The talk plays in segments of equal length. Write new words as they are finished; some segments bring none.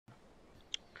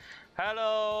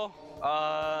Hello.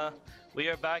 We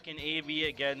are back in AB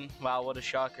again. Wow, what a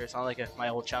shocker! It's not like my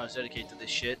whole channel is dedicated to this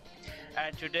shit.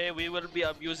 And today we will be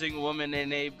abusing women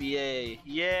in ABA.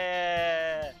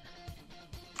 Yeah.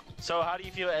 So how do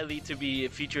you feel, Ellie, to be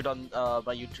featured on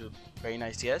by YouTube? Very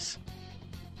nice, yes.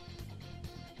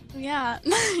 Yeah.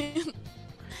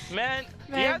 Man,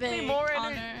 Very you have to be big more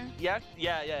honor.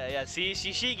 Yeah. See,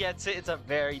 she gets it. It's a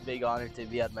very big honor to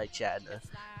be on my channel.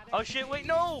 Oh shit! Wait,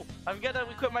 no! I've got to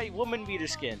equip my woman beater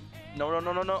skin. No.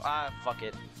 Ah, fuck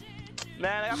it.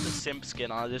 Man, I got the simp skin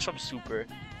on. It's from Super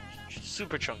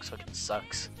Trunks. Fucking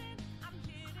sucks.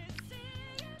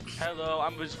 Hello,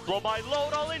 I'm just blow my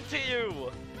load all into you.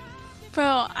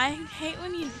 Bro, I hate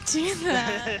when you do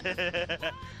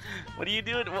that. What are you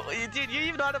doing? Dude, you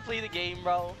even know how to play the game,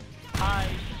 bro. Hi.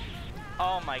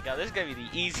 Oh my god, this is gonna be the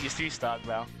easiest 3-stock,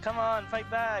 bro. Come on, fight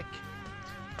back.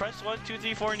 Press 1, 2,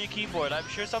 3, 4 on your keyboard. I'm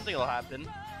sure something will happen.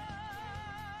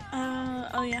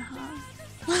 Oh yeah.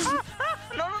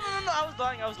 No. I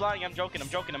was lying. I'm joking.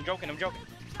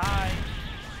 Hi.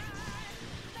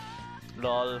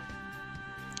 Lol.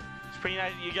 It's pretty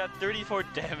nice. You got 34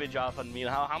 damage off on me.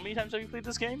 How many times have you played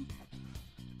this game?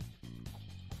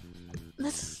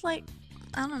 This is like,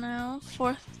 I don't know,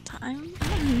 4th time? I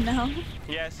don't know.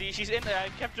 Yeah, see, she's in. I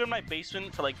kept her in my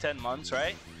basement for like 10 months,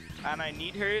 right? And I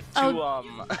need her to Oh.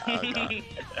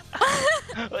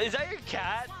 Is that your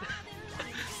cat?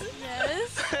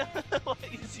 Yes. What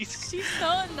is he... She's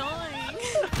so annoying.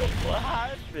 What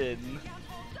happened?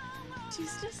 She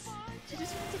just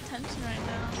wants attention right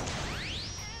now.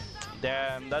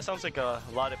 Damn, that sounds like a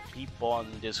lot of people on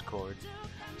Discord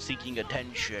seeking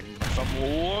attention from a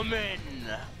woman.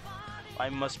 I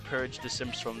must purge the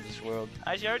Sims from this world.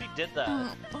 Actually, I already did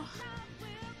that.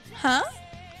 Huh?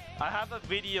 I have a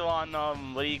video on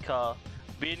what do you call,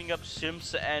 beating up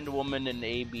Sims and women in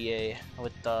ABA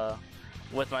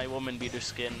with my woman beater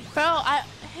skin. Bro, I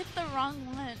hit the wrong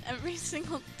one every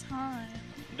single time.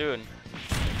 Dude.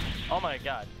 Oh my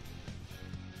god.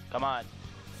 Come on.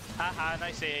 Haha,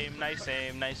 nice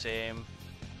aim.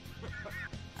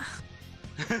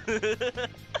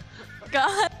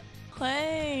 God,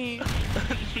 play.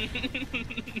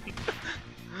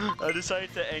 I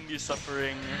decided to end your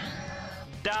suffering.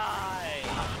 Die!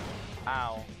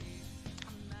 Ow.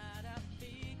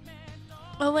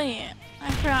 Oh wait,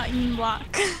 I forgot you can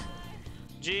block.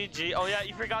 GG. Oh yeah,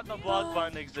 you forgot the block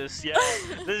button exists. Yeah,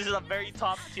 this is a very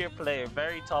top tier player.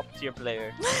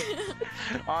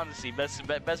 Honestly, best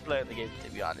player in the game, to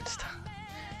be honest.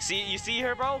 See, you see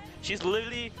her, bro? She's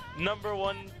literally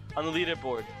 #1 on the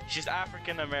leaderboard. She's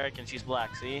African American. She's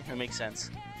black. See, it makes sense.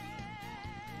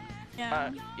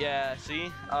 Yeah. Yeah.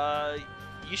 See.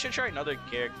 You should try another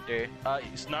character.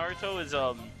 Naruto is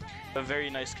a very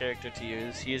nice character to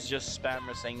use. He is just spam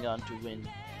Rasengan to win.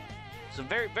 It's a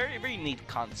very neat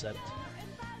concept.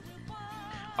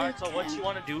 Alright, so what you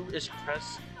want to do is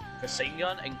press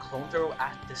Rasengan and clone throw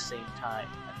at the same time,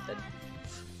 and then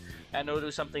move. And it'll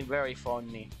do something very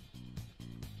funny.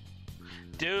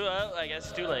 I guess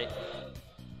it's too late.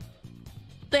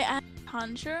 They add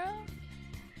Tanjiro?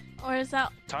 Or is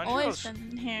that always Tanjiro's...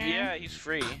 been here? Yeah, he's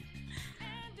free.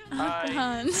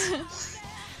 Hi.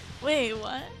 Wait,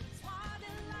 what?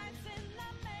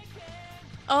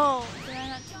 Oh, did I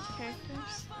not change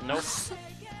characters? Nope.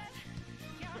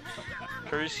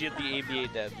 Courtesy of the ABA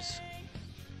devs.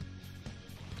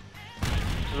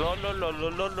 Lol.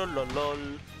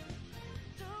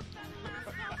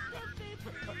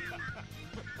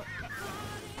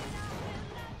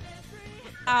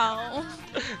 Ow.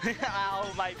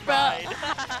 Ow, my pride.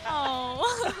 Oh.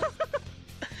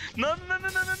 No.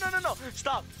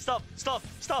 Stop.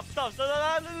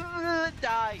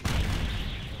 Die.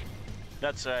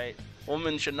 That's right.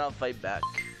 Women should not fight back.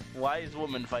 Why is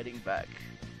woman fighting back?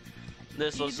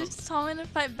 This You was... just told me to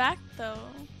fight back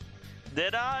though.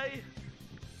 Did I?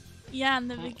 Yeah, in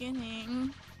the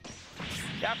beginning.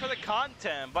 Yeah, for the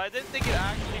content, but I didn't think it'd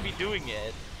actually be doing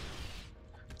it.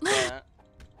 Yeah.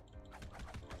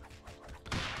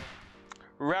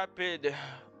 Rapid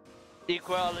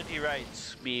equality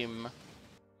rights beam.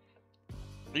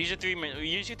 Use your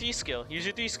 3 skill. Use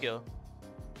your 3 skill.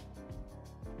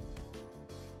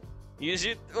 Use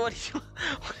it. What are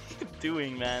you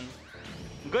doing, man?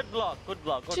 Good block.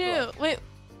 Shoot, wait.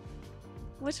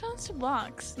 Which one's to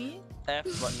block? See? F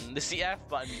button. It's the F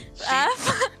button.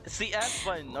 F? It's the F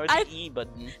button or the E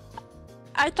button.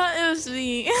 I thought it was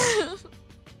V.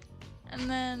 And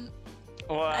then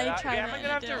Well, I am tried I gonna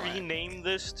have to rename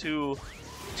this to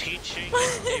teaching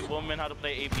a woman how to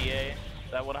play ABA?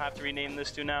 That what I have to rename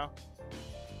this to now?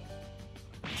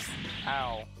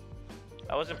 Ow.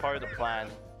 That wasn't part of the plan.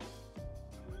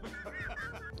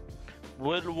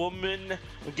 Will woman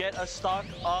get a stock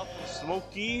of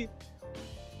Smokey?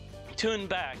 Tune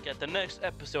back at the next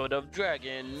episode of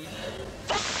Dragon.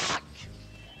 Fuck!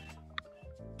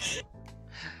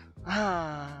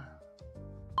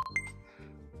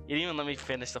 You didn't even let me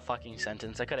finish the fucking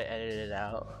sentence. I could have edited it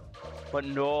out. But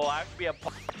no, I have to be a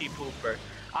party pooper.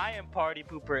 I am party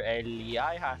pooper Ellie.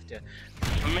 I have to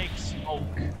make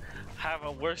Smoke have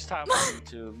a worse time on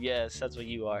YouTube. Yes, that's what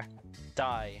you are.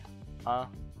 Die. Huh?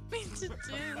 Me to do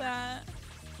that.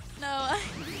 No,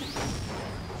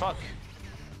 Fuck.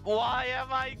 Why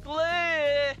am I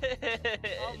glitched?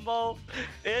 Combo.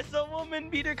 It's a woman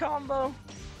beater combo.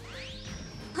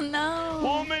 No.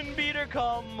 Woman beater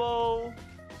combo.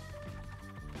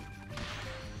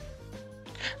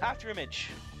 After image.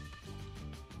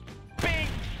 Bing.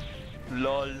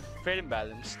 Lol. Fair and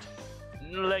balanced.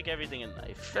 Like everything in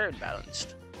life. Fair and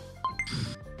balanced.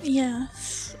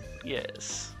 Yes.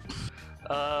 Yes.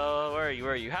 Where are you?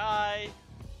 Where are you? Hi.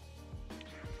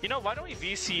 You know, why don't we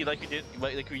VC like we did,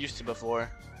 like we used to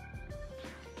before?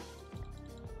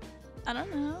 I don't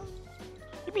know.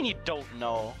 What do you mean you don't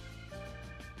know?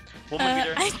 Woman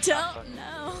beater. I don't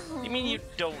know. You mean you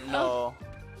don't know?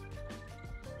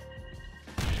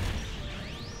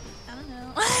 I don't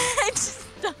know. I just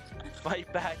don't.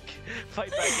 Fight back.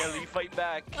 Fight back, Ellie. Fight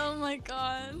back. Oh my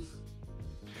god.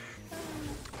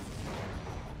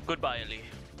 Goodbye, Ellie.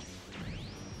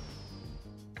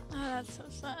 Oh, that's so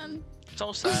sad.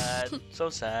 So sad. So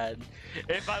sad.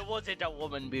 If I wasn't a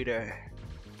woman beater.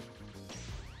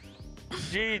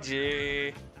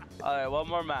 GG. Alright, one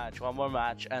more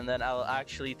match, and then I'll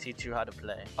actually teach you how to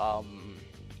play.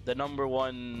 The number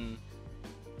one...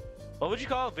 What would you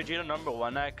call Vegeta number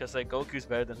one at? Cause like Goku's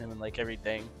better than him in like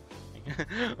everything.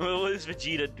 What does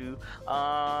Vegeta do?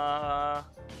 I'm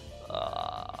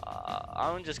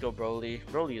gonna just go Broly.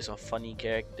 Broly is a funny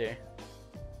character.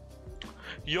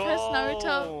 Yo! Press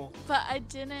Naruto, but I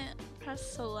didn't press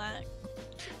select.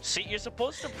 See, you're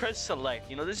supposed to press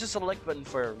select. You know, there's a select button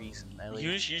for a reason.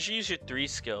 You should use your 3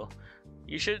 skill.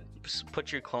 You should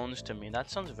put your clones to me.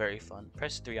 That sounds very fun.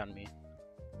 Press 3 on me.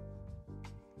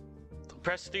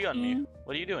 Press 3 on me.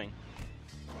 What are you doing?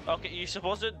 Okay, you're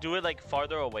supposed to do it like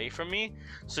farther away from me.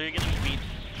 So you're gonna beat...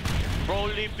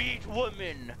 Broly beat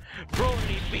woman!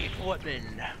 Broly beat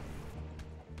woman!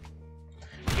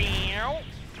 Meow!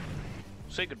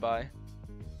 Say goodbye.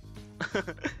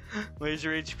 Where's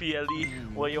your HP, Ellie?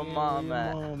 Where your mom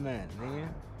at?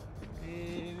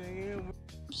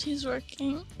 She's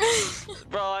working.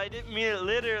 Bro, I didn't mean it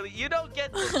literally. You don't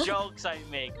get the jokes I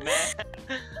make, man.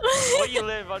 Where you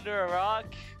live, under a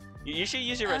rock? You should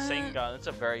use your Rasengan. It's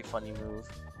a very funny move.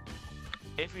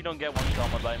 If you don't get one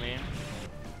combo by me.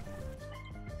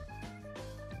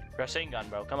 Rasengan,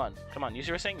 bro. Come on. Come on, use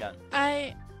your Rasengan.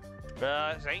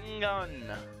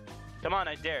 Rasengan. Come on,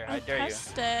 I dare you.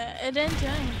 Pressed it. It didn't do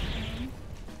anything.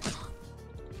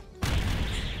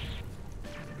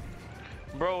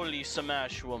 Broly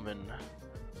smash woman.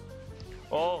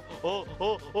 Oh,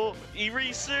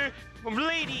 eraser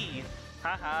lady.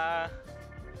 Haha.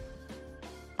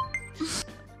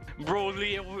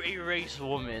 Broly erase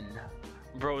woman.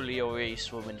 Broly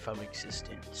erase woman from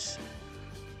existence.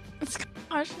 It's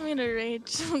hard for me to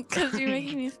rage because you're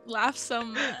making me laugh so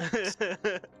much.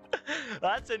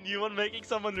 That's a new one, making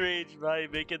someone rage by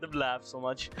making them laugh so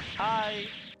much. Hi.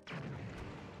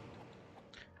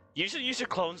 You should use your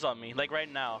clones on me, like right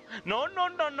now. No,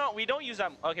 we don't use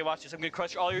them. Okay, watch this. I'm gonna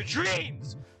crush all your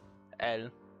dreams. L.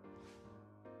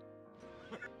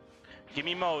 Give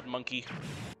me mode, monkey.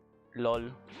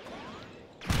 Lol.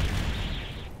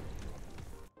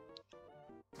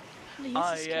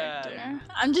 I am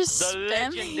I'm just the spamming.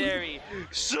 legendary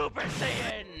Super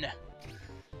Saiyan.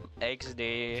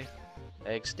 XD.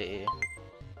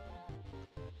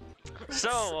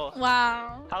 So,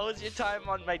 wow. How was your time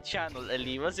on my channel,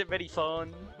 Ellie? Was it very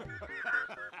fun?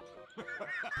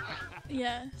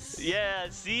 Yes. Yeah,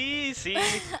 see?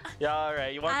 Yeah,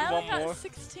 alright. You want I one only got more?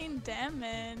 16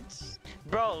 damage.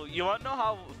 Bro, you wanna know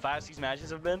how fast these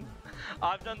matches have been?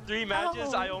 I've done 3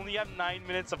 matches, Oh. I only have 9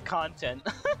 minutes of content.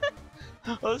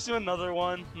 Let's do another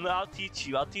one. I'll teach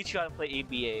you how to play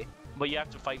ABA. But you have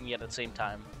to fight me at the same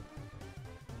time.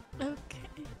 Okay.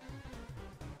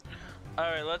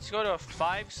 Alright, let's go to a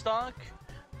 5 stock.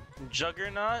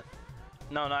 Juggernaut.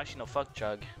 No, actually, no, fuck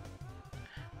Jug.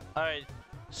 Alright,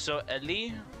 so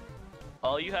Ellie,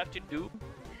 all you have to do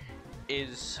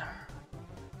is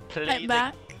play Fight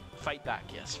back. Fight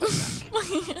back, yes, fight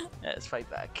back. Yes, fight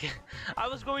back. I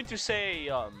was going to say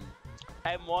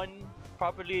M1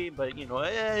 properly, but you know,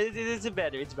 it's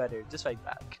better. Just fight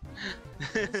back.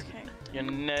 You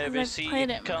never see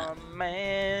it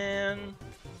coming.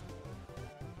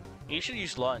 You should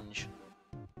use lunge.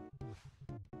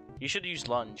 You should use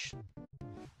lunge.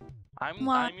 I'm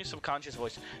your subconscious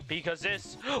voice because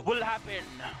this will happen.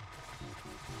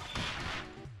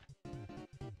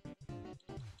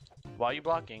 Why are you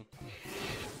blocking?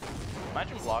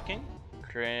 Imagine blocking.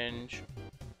 Cringe.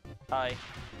 Hi.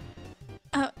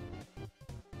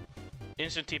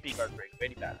 Instant TP card break.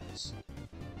 Very balance.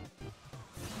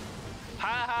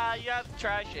 Haha, you have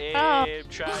trash aim.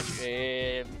 Trash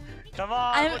aim. Come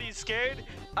on, what are you scared?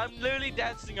 I'm literally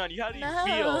dancing on you. How do you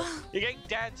feel? You're getting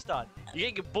danced on.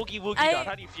 You're getting boogie woogie on.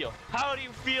 How do you feel? How do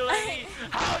you feel, Ellie?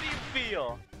 How do you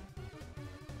feel?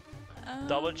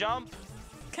 Double jump?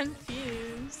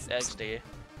 Confused. XD.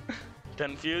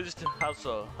 Confused? How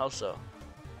so? How so?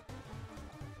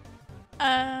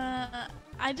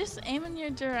 I just aim in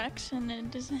your direction and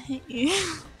it doesn't hit you.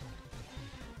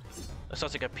 That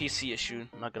sounds like a PC issue,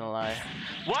 I'm not gonna lie.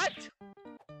 What?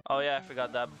 Oh yeah, I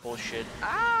forgot that bullshit.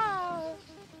 Ow!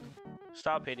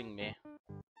 Stop hitting me.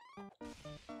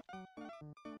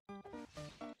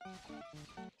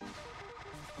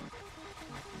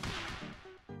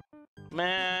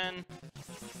 Man.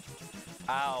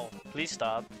 Ow. Please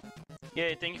stop.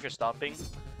 Yeah, thank you for stopping.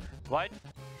 What?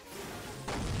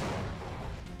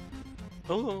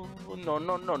 Oh, no,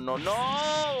 no, no, no,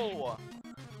 no!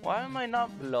 Why am I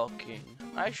not blocking?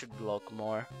 I should block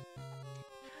more.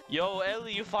 Yo,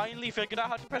 Ellie, you finally figured out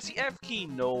how to press the F key?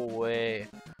 No way.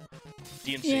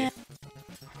 DNC. Yeah.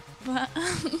 But...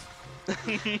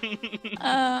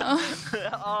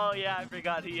 Oh yeah, I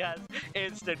forgot he has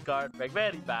instant card break.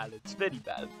 Very balanced, very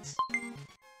balanced.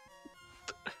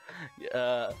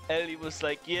 Ellie was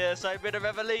like, yes, I made a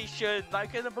revelation. I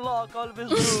can block all of his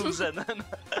moves. And then...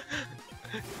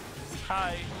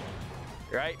 Hi.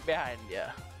 Right behind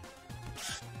ya.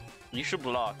 You should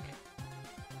block.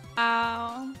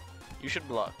 Ow. You should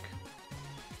block.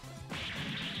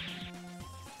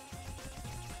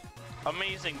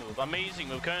 Amazing move, amazing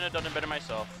move. Couldn't have done it better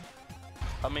myself.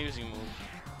 Amazing move.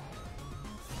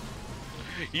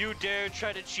 You dare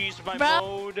try to cheese my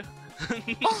mode?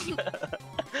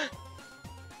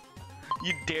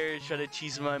 You dare try to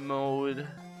cheese my mode?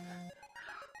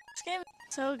 This game is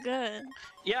so good.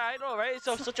 Yeah, I know, right? It's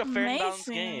such a fair and balanced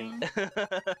game.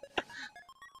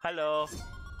 Hello.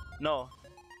 No.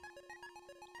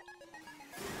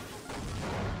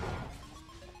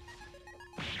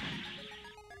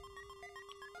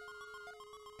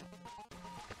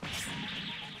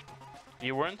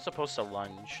 You weren't supposed to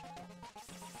lunge.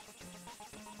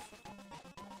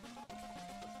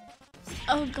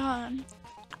 Oh god.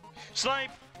 Snipe!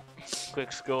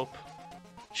 Quick scope.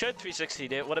 Should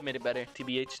 360'd it, would have made it better,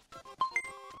 TBH.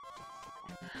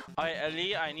 Alright,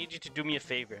 Ellie, I need you to do me a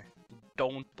favor.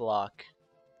 Don't block.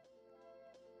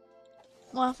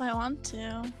 Well, if I want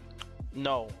to.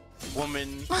 No.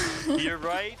 Woman, your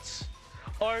rights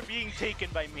are being taken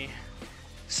by me.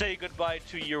 Say goodbye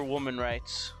to your woman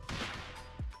rights.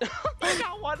 I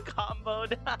got one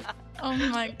comboed. Oh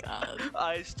my god.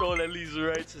 I stole Ellie's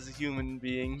rights as a human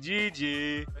being.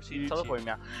 GG. Actually, teleport me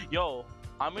now. Yo,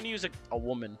 I'm gonna use a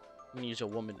woman. I'm gonna use a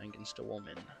woman against a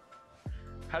woman.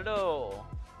 Hello.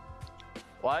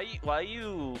 Why are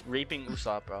you raping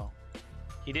Usopp, bro?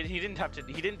 He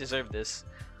didn't deserve this.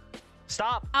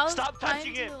 Stop! Stop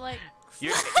touching him! Like...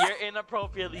 You're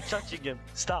inappropriately touching him.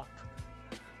 Stop.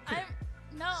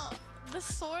 No. The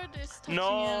sword is touching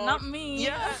him, not me.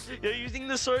 Yeah, you're using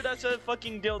the sword as a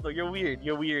fucking dildo. You're weird.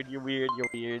 You're weird. You're weird. You're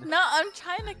weird. No, I'm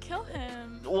trying to kill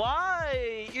him.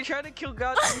 Why? You're trying to kill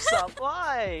God Usopp.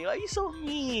 Why? Why are you so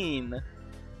mean?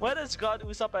 What has God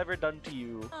Usopp ever done to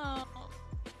you? Oh.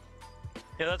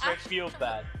 Yeah, that's where I feel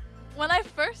bad. When I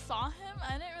first saw him,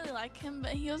 I didn't really like him,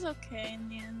 but he was okay in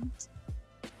the end.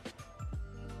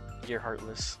 You're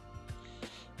heartless.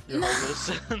 You're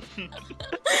heartless.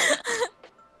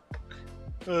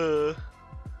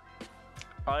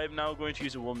 I'm now going to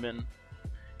use a woman.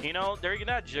 You know, they're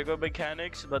gonna have jiggle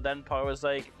mechanics, but then Par was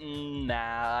like,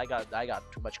 nah, I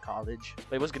got too much college.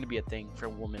 But it was gonna be a thing for a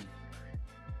woman.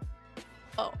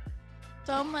 Oh,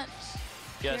 so much.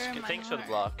 Yes, thanks for the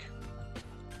block.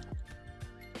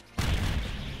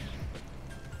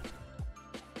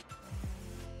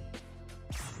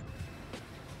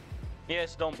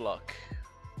 Yes, don't block.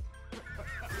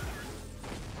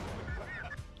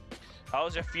 How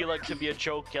does it feel like to be a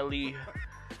joke, Ellie?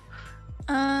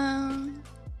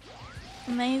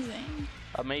 Amazing.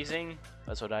 Amazing?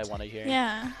 That's what I want to hear.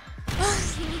 Yeah.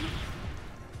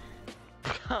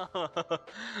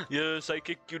 Yes, I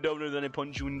kick you down and then I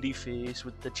punch you in the face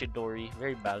with the Chidori.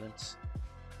 Very balanced.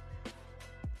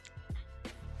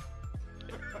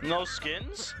 No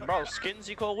skins? Bro, skins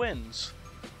equal wins.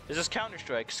 This is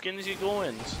Counter-Strike. Skin as you go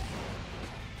wins.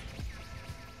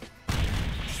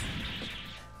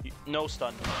 No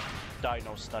stun. Die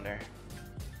no stunner.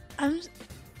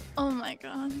 Oh my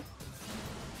god.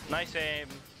 Nice aim.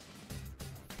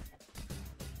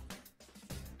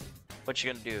 What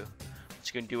you gonna do?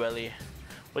 What you gonna do, Ellie?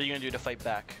 What are you gonna do to fight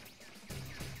back?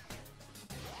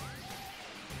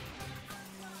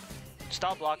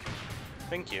 Stop blocking.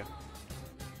 Thank you.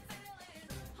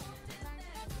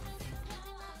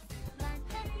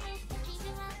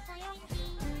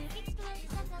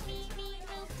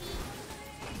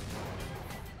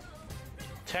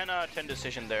 Ten out of 10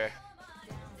 decision there.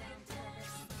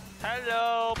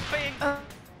 Hello, bing.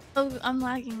 Oh, I'm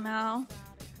lagging now.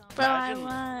 Bro, Imagine-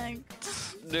 I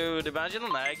lagged. Dude, imagine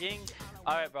lagging.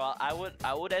 All right, bro.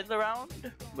 I would end the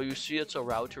round, but you see, it's a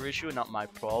router issue, not my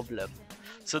problem.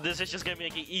 So this is just gonna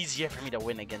make it easier for me to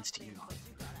win against you.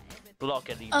 Block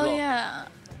Ellie. Block. Oh yeah.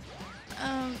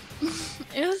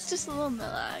 It was just a little bit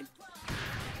lag.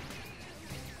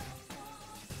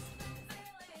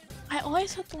 I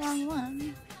always hit the wrong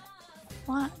one.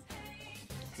 Why?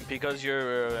 Because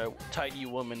your tiny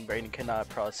woman brain cannot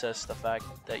process the fact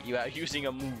that you are using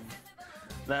a move.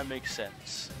 That makes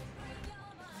sense.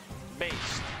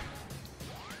 Based.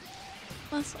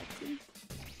 Most likely.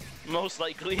 Most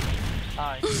likely.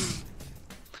 Hi.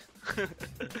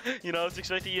 You know, I was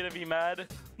expecting you to be mad.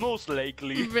 Most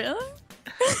likely. Really?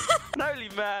 Not really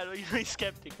mad, but you're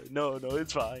skeptical. No,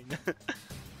 it's fine.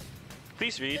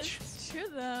 Please reach. It's true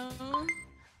though.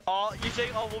 Oh, you're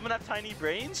saying all women have tiny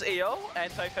brains? Ayo?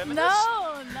 Anti-feminist?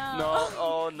 No. No,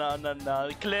 oh, no.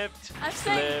 Clipped. I'm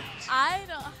saying Clipped. I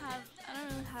don't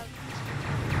really have.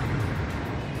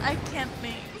 I can't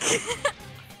think.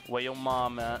 Where your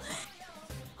mom at?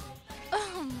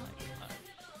 Oh my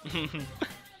god.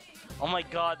 Oh my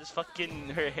god, this fucking,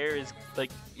 her hair is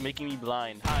like making me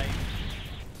blind. Hi.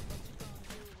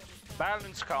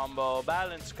 Balance combo,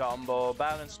 balance combo,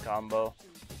 balance combo.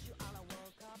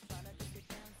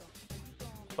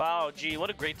 Wow, gee, what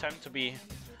a great time to be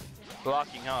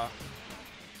blocking, huh?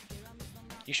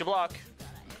 You should block.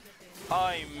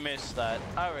 I missed that.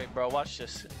 Alright, bro, watch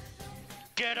this.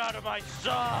 Get out of my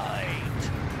sight!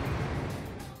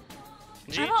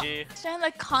 I don't GG. understand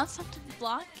the concept of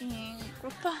blocking.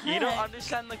 What the heck? You don't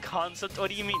understand the concept? What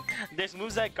do you mean? There's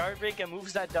moves that guard break and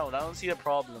moves that don't. I don't see the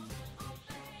problem.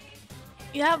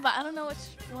 Yeah, but I don't know which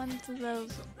ones of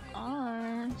those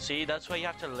are. See, that's why you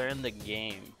have to learn the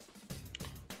game.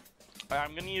 Alright,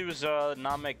 I'm gonna use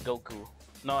Namek Goku.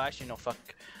 No, actually, no, fuck.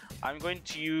 I'm going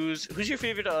to use... Who's your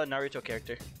favorite Naruto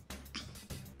character?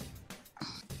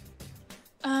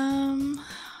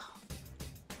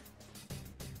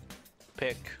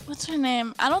 Pick. What's her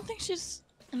name? I don't think she's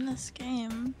in this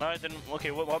game. Alright, then,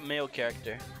 okay, what male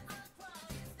character?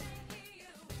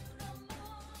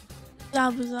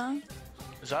 Zabuza.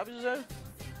 Zabuza?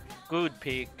 Good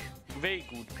pick. Very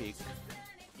good pick.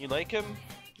 You like him?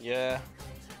 Yeah.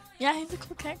 Yeah, he's a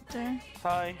cool character.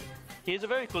 Hi. He's a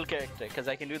very cool character, because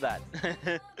I can do that.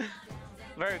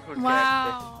 Very cool character.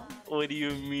 Wow. What do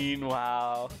you mean,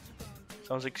 wow?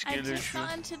 Sounds like I Skiller just Shoe.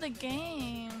 got into the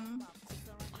game.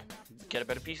 Get a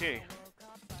better PC.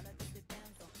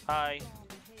 Hi.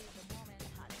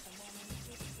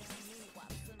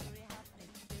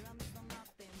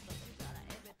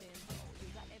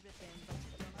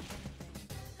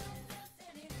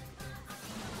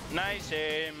 Nice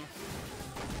aim.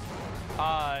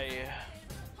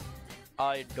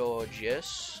 I dodge,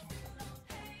 yes.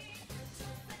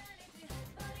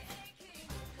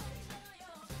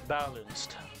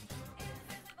 Balanced.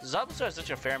 Zabuza is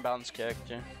such a fair and balanced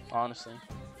character, honestly.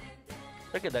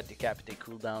 Look at that decapitate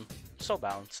cooldown. So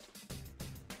balanced.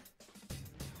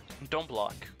 Don't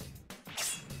block.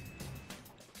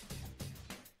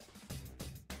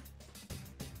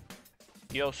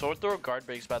 Yo, sword throw guard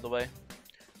breaks, by the way.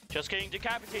 Just kidding,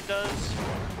 decapitate does.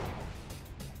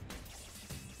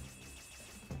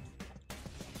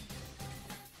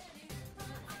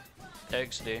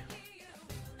 XD.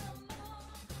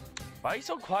 Why are you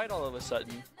so quiet all of a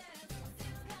sudden?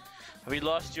 Have you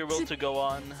lost your will to go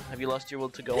on? Have you lost your will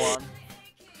to go on?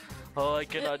 Oh, I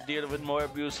cannot deal with more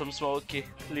abuse from Smokey.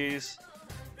 Please,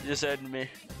 just end me.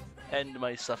 End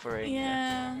my suffering.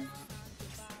 Yeah.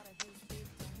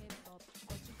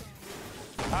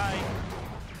 Hi.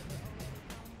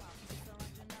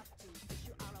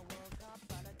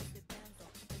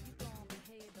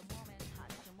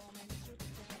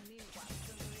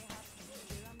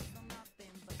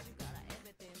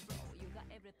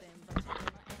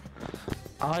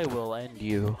 I will end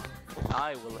you.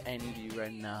 I will end you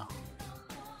right now.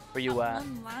 Where you at?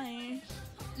 One life.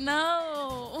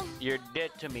 No. You're dead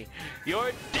to me.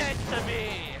 You're dead to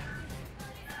me.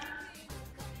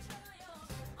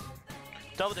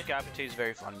 Double decapitate is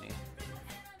very funny.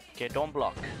 Okay, don't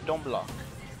block. Don't block.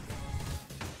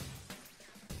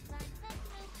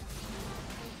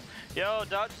 Yo,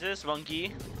 dodge this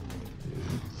monkey.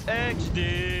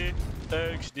 XD.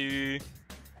 XD.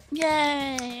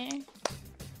 Yay!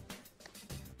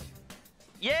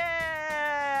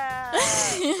 Yeah!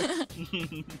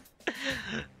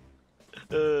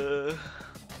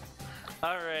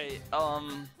 Alright,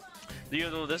 do you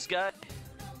know this guy?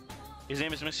 His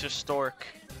name is Mr. Stork.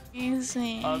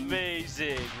 Amazing.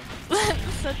 Amazing.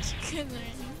 Such good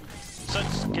name. Such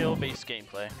skill-based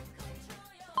gameplay.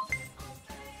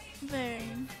 Very.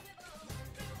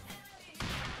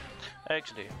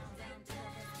 XD.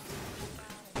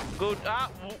 Good. Ah,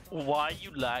 why are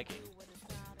you lagging?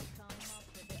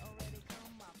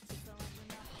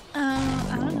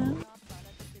 I don't know.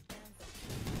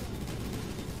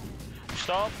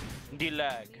 Stop the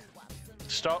lag.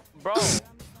 Stop, bro.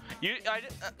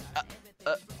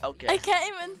 Okay. I can't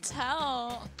even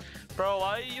tell. Bro,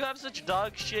 why do you have such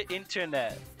dog shit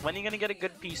internet? When are you gonna get a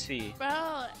good PC?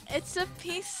 Bro, it's a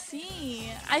PC.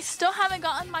 I still haven't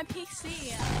gotten my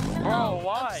PC. You know Bro, how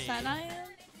why? upset I am?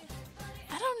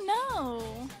 I don't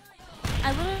know.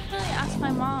 I literally asked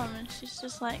my mom and she's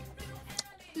just like,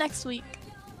 next week,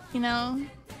 you know?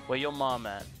 Where your mom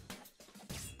at?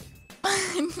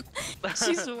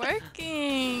 She's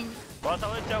working. Well,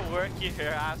 tell her to work your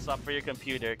ass off for your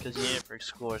computer because you need it for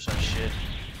school or some shit.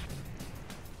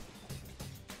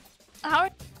 Our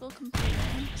school computer,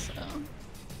 so.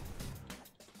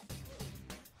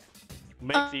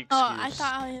 Make the excuse. Oh, I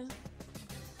thought I was.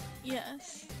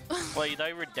 Yes. Well, you thought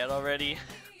you were dead already?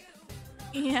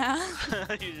 Yeah.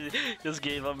 You just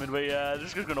gave up midway. Yeah,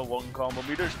 this is gonna one combo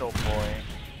me. There's no point.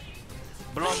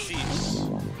 Blunties.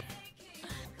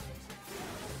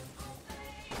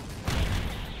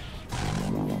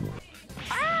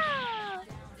 Ah!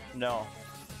 No.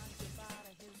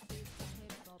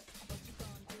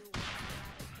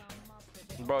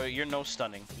 Bro, you're no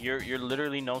stunning. You're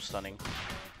literally no stunning.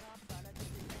 I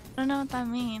don't know what that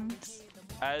means.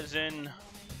 As in,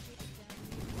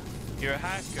 you're a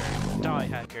hacker. Die,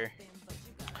 hacker.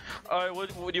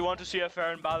 Alright, would you want to see a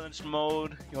fair and balanced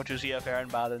mode? You want to see a fair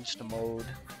and balanced mode?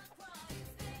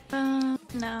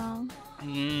 No.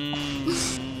 You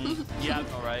have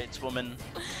no rights, woman.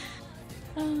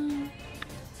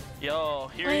 Yo,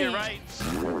 here are your Wait. rights.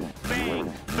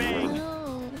 Bang, bang,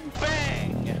 No.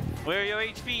 bang. Where your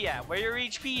HP at? Where your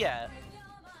HP at?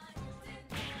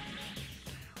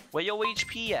 Where your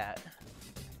HP at?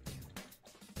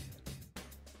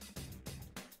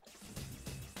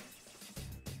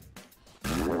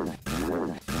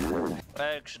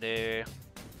 XD.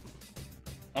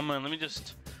 Oh man, let me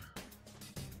just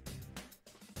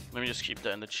keep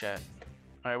that in the chat.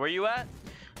 Alright, where you at?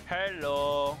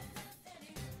 Hello.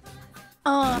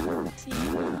 Oh, see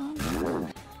now.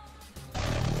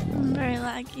 I'm very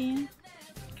laggy.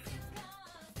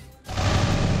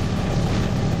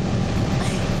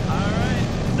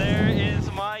 Alright, there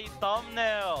is my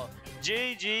thumbnail.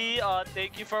 GG,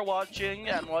 thank you for watching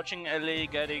and watching Ellie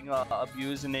getting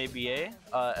abused in ABA.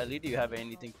 Ellie, do you have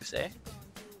anything to say?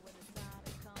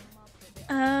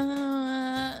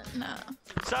 No.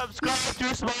 Subscribe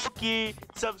to Smokey!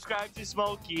 Subscribe to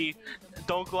Smokey!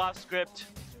 Don't go off script.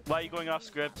 Why are you going off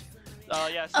script?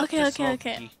 Yeah,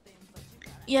 Okay.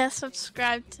 Yeah,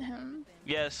 subscribe to him.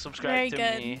 Yes, subscribe Very to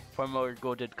good. me for more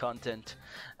goated content.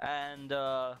 And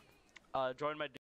join my